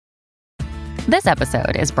This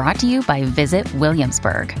episode is brought to you by Visit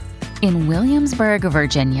Williamsburg. In Williamsburg,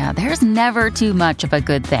 Virginia, there's never too much of a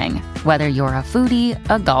good thing. Whether you're a foodie,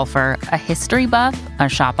 a golfer, a history buff, a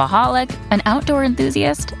shopaholic, an outdoor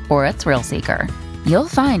enthusiast, or a thrill seeker, you'll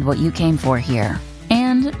find what you came for here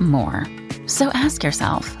and more. So ask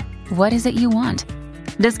yourself, what is it you want?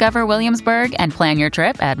 Discover Williamsburg and plan your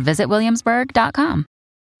trip at visitwilliamsburg.com.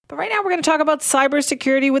 But right now we're going to talk about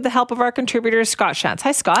cybersecurity with the help of our contributor, Scott Shantz.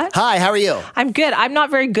 Hi, Scott. Hi, how are you? I'm good. I'm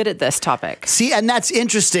not very good at this topic. See, and that's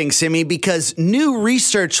interesting, Simi, because new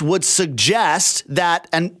research would suggest that,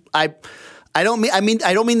 and I don't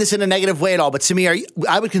mean this in a negative way at all, but Simi,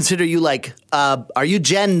 I would consider you are you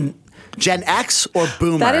Gen X or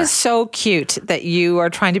Boomer? That is so cute that you are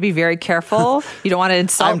trying to be very careful. You don't want to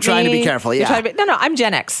insult me. I'm trying to be careful, yeah. No, I'm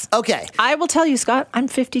Gen X. Okay. I will tell you, Scott, I'm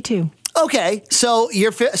 52. Okay, so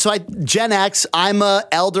Gen X, I'm a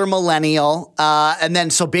elder millennial, and then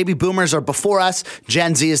so baby boomers are before us.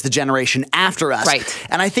 Gen Z is the generation after us, right?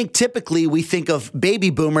 And I think typically we think of baby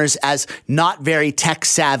boomers as not very tech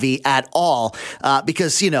savvy at all,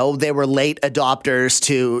 because they were late adopters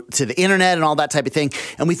to the internet and all that type of thing.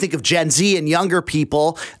 And we think of Gen Z and younger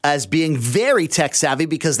people as being very tech savvy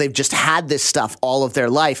because they've just had this stuff all of their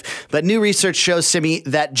life. But new research shows, Simi,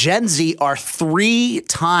 that Gen Z are 3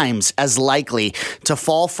 times as likely to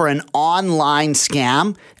fall for an online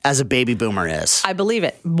scam as a baby boomer is. I believe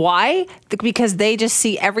it. Why? Because they just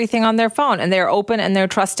see everything on their phone and they're open and they're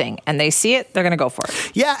trusting and they see it, they're going to go for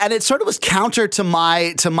it. Yeah, and it sort of was counter to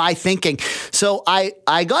my thinking. So I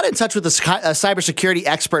got in touch with a cybersecurity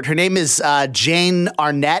expert. Her name is Jane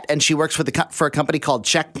Arnett, and she works for a company called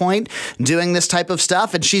Checkpoint doing this type of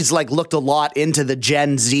stuff. And she's looked a lot into the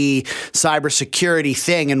Gen Z cybersecurity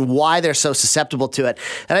thing and why they're so susceptible to it.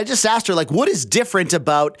 And I just asked her, what is different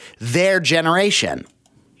about their generation?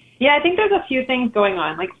 Yeah, I think there's a few things going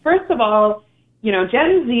on. First of all,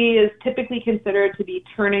 Gen Z is typically considered to be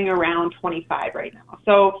turning around 25 right now.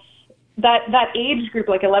 So that age group,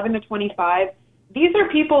 11 to 25, these are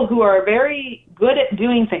people who are very good at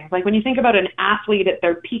doing things. When you think about an athlete at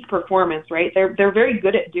their peak performance, right? They're very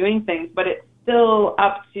good at doing things, but it's still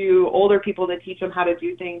up to older people to teach them how to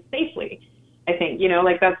do things safely. I think,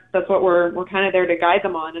 that's what we're kind of there to guide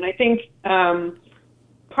them on. And I think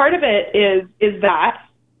part of it is that,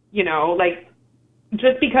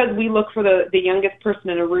 just because we look for the youngest person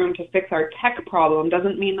in a room to fix our tech problem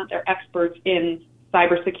doesn't mean that they're experts in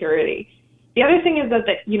cybersecurity. The other thing is that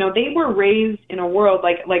they were raised in a world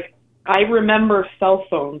I remember cell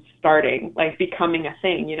phones starting, becoming a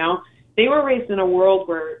thing, They were raised in a world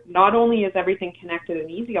where not only is everything connected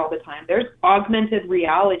and easy all the time, there's augmented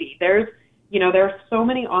reality. There are so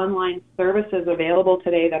many online services available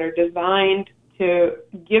today that are designed to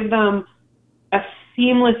give them a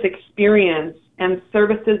seamless experience and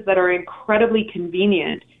services that are incredibly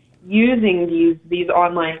convenient using these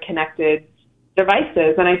online connected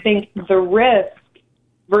devices. And I think the risk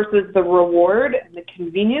versus the reward and the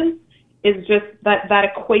convenience is just that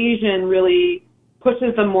equation really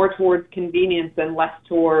pushes them more towards convenience and less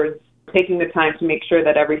towards taking the time to make sure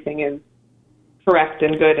that everything is correct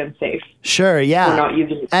and good and safe. Sure, yeah. We're not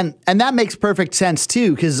using it. And that makes perfect sense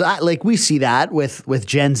too, because we see that with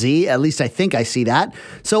Gen Z. At least I think I see that.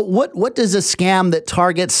 So what does a scam that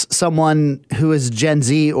targets someone who is Gen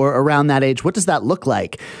Z or around that age, what does that look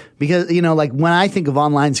like? Because, when I think of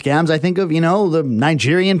online scams, I think of, the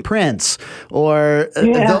Nigerian prince or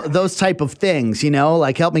those type of things,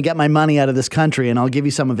 help me get my money out of this country and I'll give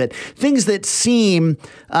you some of it. Things that seem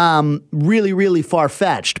really, really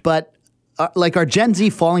far-fetched, but are Gen Z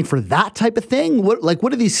falling for that type of thing? What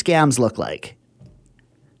do these scams look like?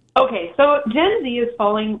 Okay, so Gen Z is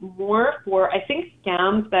falling more for, I think,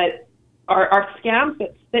 scams that are scams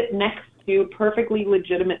that sit next to perfectly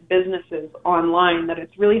legitimate businesses online that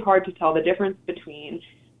it's really hard to tell the difference between.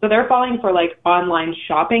 So they're falling for online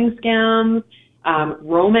shopping scams,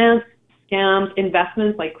 romance scams,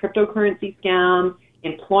 investments like cryptocurrency scams,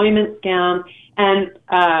 employment scams, and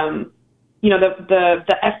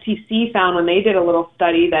the FTC found when they did a little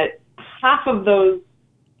study that half of those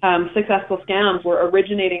successful scams were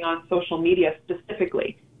originating on social media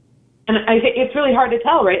specifically. And I think it's really hard to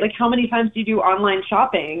tell, right? How many times do you do online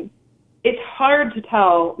shopping? It's hard to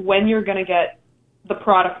tell when you're going to get the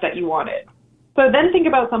product that you wanted. So then think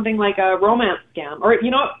about something like a romance scam. Or,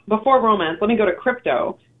 before romance, let me go to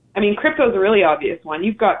crypto. Crypto is a really obvious one.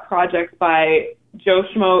 You've got projects by Joe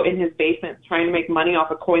Schmo in his basement trying to make money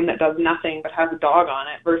off a coin that does nothing but has a dog on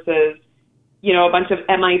it versus, a bunch of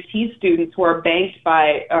MIT students who are backed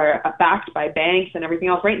by banks and everything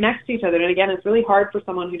else right next to each other. And again, it's really hard for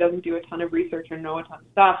someone who doesn't do a ton of research or know a ton of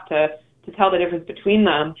stuff to tell the difference between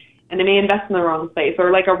them. and they may invest in the wrong place.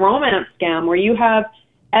 Or like a romance scam where you have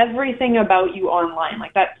everything about you online,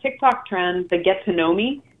 like that TikTok trend, the get to know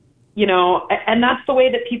me, you know, and that's the way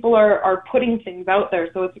that people are putting things out there.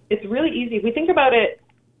 So it's really easy. If we think about it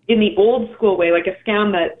in the old school way, like a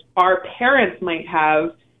scam that our parents might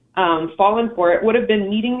have fallen for, it would have been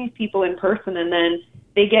meeting these people in person, and then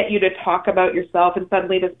they get you to talk about yourself, and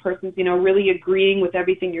suddenly this person's, you know, really agreeing with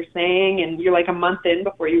everything you're saying, and you're like a month in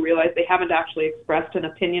before you realize they haven't actually expressed an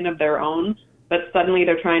opinion of their own, but suddenly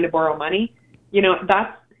they're trying to borrow money. You know,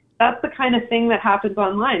 that's the kind of thing that happens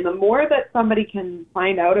online. The more that somebody can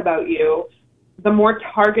find out about you, the more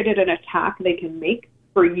targeted an attack they can make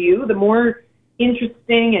for you, the more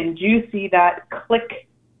interesting and juicy that click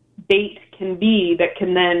bait can be that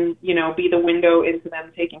can then, you know, be the window into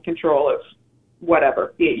them taking control of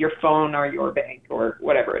whatever, be it your phone or your bank or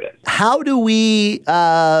whatever it is. How do we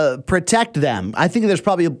protect them? I think there's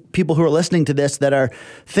probably people who are listening to this that are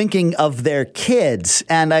thinking of their kids.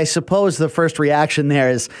 And I suppose the first reaction there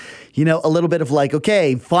is, you know, a little bit of like,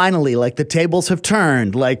 okay, finally, like the tables have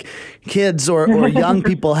turned, like kids or young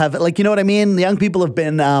people have, like, you know what I mean? The young people have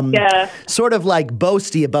been sort of like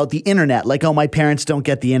boasty about the internet. Like, oh, my parents don't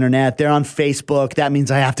get the internet. They're on Facebook. That means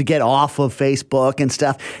I have to get off of Facebook and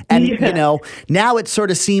stuff. And, you know, now it sort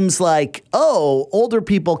of seems like, oh, older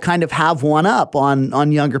people kind of have one up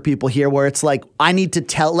on younger people here, where it's like, I need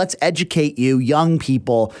to let's educate you, young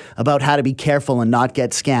people, about how to be careful and not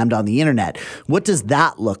get scammed on the internet. What does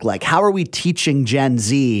that look like? How are we teaching Gen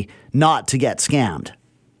Z not to get scammed?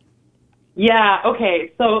 Yeah,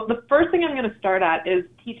 okay. So the first thing I'm going to start at is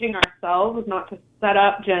teaching ourselves not to set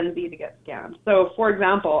up Gen Z to get scammed. So, for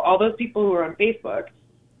example, all those people who are on Facebook,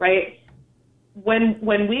 right, when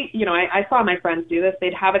we, you know, I saw my friends do this.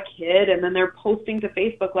 They'd have a kid, and then they're posting to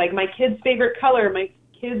Facebook, like, my kid's favorite color, my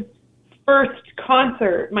kid's first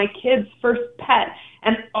concert, my kid's first pet,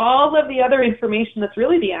 and all of the other information that's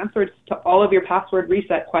really the answers to all of your password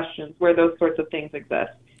reset questions where those sorts of things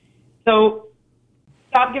exist. So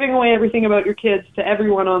stop giving away everything about your kids to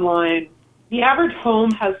everyone online. The average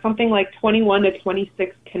home has something like 21 to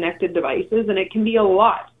 26 connected devices, and it can be a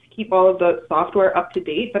lot to keep all of the software up to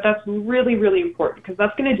date, but that's really, really important because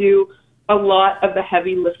that's going to do a lot of the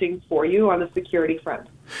heavy lifting for you on the security front.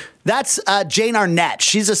 That's Jane Arnett.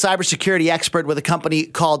 She's a cybersecurity expert with a company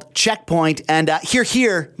called Checkpoint. And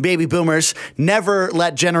here, baby boomers, never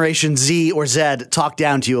let Generation Z or Z talk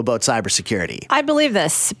down to you about cybersecurity. I believe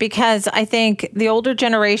this because I think the older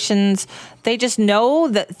generations, they just know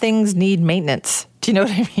that things need maintenance. Do you know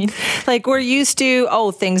what I mean? Like we're used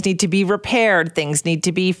to, things need to be repaired, things need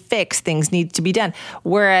to be fixed, things need to be done.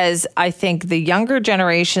 Whereas I think the younger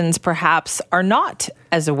generations perhaps are not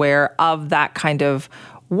as aware of that kind of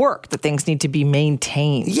work, that things need to be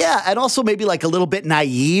maintained. Yeah, and also maybe like a little bit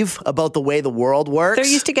naive about the way the world works. They're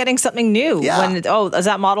used to getting something new. Yeah. When, is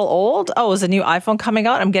that model old? Oh, is a new iPhone coming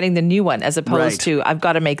out? I'm getting the new one, as opposed to I've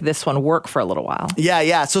got to make this one work for a little while.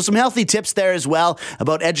 Yeah. So some healthy tips there as well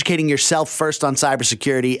about educating yourself first on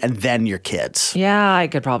cybersecurity and then your kids. Yeah, I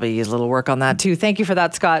could probably use a little work on that too. Thank you for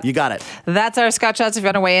that, Scott. You got it. That's our Scott Shots. If you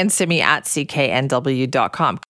want to weigh in, send me at cknw.com.